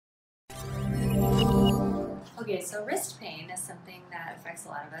Okay, so wrist pain is something that affects a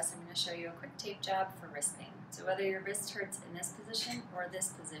lot of us. I'm going to show you a quick tape job for wrist pain. So whether your wrist hurts in this position or this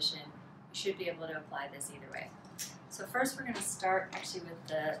position, you should be able to apply this either way. So first we're going to start actually with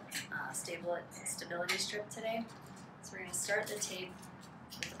the stability strip today. So we're going to start the tape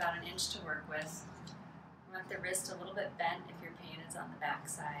with about 1 inch to work with. We want the wrist a little bit bent if your pain is on the back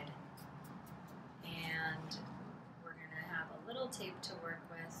side. And we're going to have a little tape to work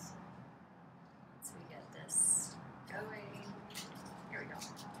with. Once we get this going, here we go.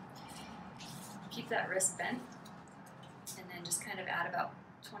 Keep that wrist bent and then just kind of add about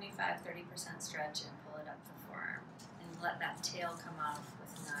 25-30% stretch and pull it up the forearm. And let that tail come off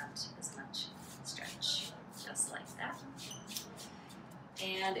with not as much stretch, just like that.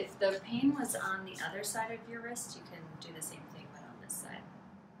 And if the pain was on the other side of your wrist, you can do the same thing but on this side.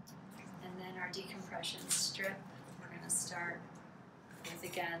 And then our decompression strip, we're going to start with,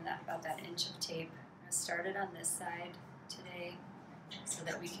 again, about that inch of tape. I'm going to start it on this side today so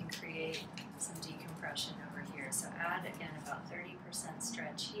that we can create some decompression over here. So add, again, about 30%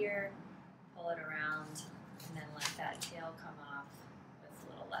 stretch here, pull it around, and then let that tail come off with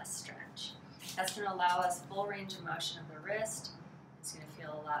a little less stretch. That's going to allow us full range of motion of the wrist. It's going to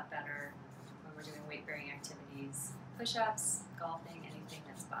feel a lot better when we're doing weight-bearing activities, push-ups, golfing, anything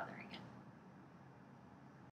that's bothering